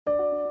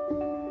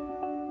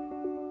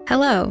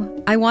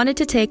Hello, I wanted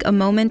to take a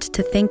moment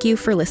to thank you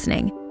for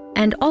listening,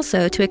 and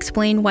also to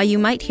explain why you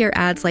might hear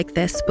ads like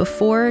this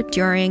before,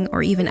 during,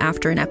 or even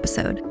after an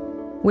episode.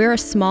 We're a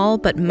small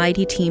but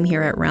mighty team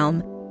here at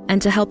Realm, and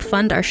to help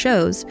fund our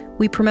shows,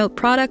 we promote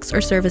products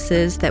or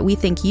services that we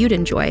think you'd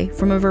enjoy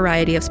from a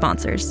variety of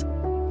sponsors.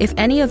 If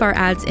any of our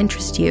ads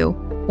interest you,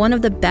 one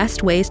of the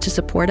best ways to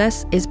support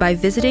us is by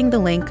visiting the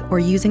link or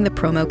using the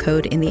promo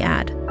code in the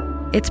ad.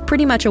 It's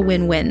pretty much a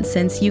win-win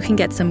since you can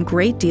get some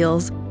great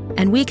deals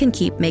and we can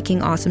keep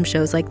making awesome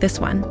shows like this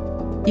one.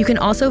 You can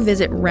also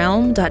visit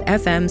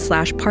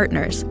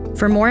realm.fm/partners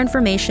for more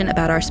information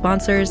about our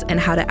sponsors and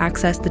how to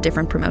access the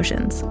different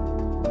promotions.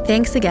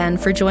 Thanks again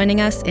for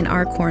joining us in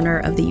our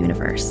corner of the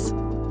universe.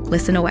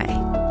 Listen away.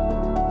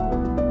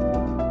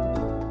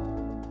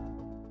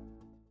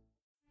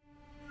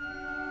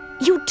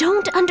 You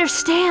don't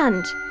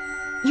understand.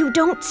 You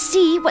don't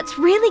see what's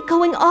really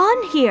going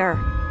on here.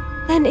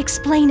 Then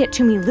explain it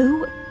to me,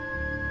 Lou.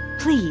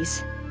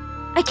 Please.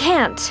 I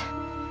can't.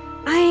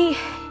 I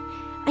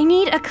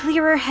need a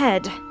clearer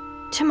head.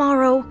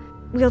 Tomorrow,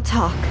 we'll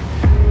talk.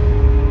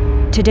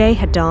 Today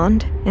had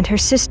dawned, and her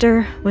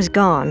sister was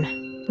gone.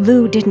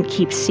 Lou didn't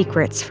keep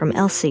secrets from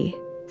Elsie.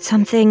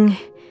 Something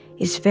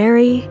is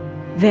very,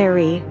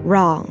 very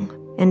wrong,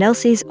 and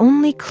Elsie's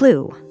only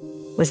clue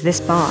was this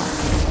bar.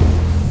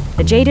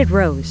 The Jaded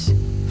Rose,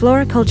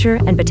 floriculture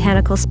and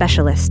botanical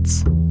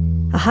specialists.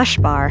 A hush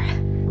bar.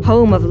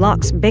 Home of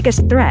Locke's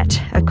biggest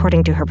threat,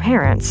 according to her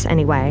parents,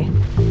 anyway.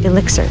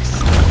 Elixirs.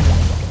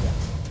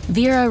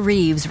 Vera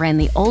Reeves ran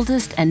the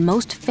oldest and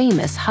most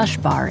famous hush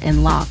bar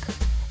in Locke.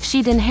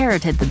 She'd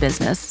inherited the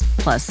business,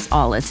 plus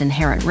all its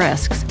inherent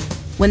risks,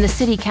 when the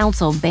city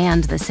council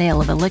banned the sale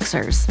of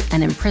elixirs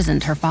and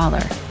imprisoned her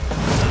father.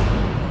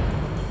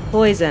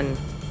 Poison.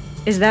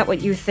 Is that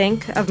what you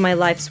think of my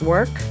life's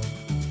work?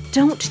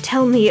 Don't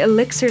tell me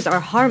elixirs are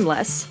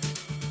harmless.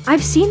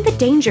 I've seen the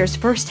dangers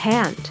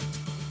firsthand.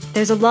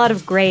 There's a lot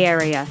of gray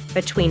area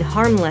between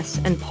harmless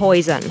and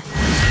poison.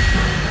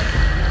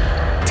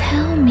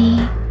 Tell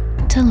me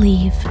to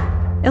leave.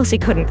 Elsie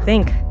couldn't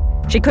think.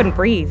 She couldn't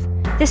breathe.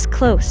 This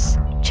close,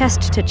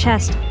 chest to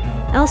chest,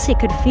 Elsie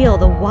could feel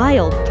the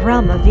wild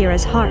thrum of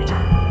Vera's heart.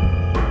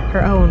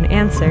 Her own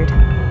answered.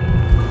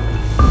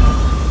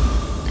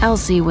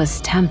 Elsie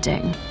was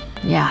tempting,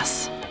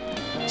 yes.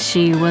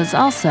 She was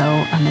also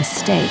a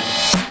mistake.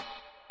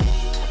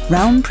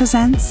 Realm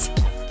presents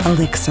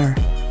Elixir,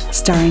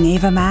 starring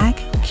Ava Mag,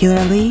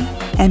 Keeler Lee,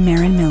 and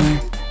Marin Miller.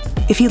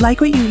 If you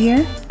like what you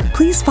hear,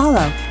 please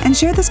follow and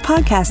share this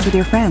podcast with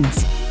your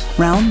friends.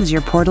 Realm is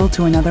your portal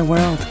to another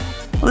world.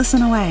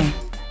 Listen away.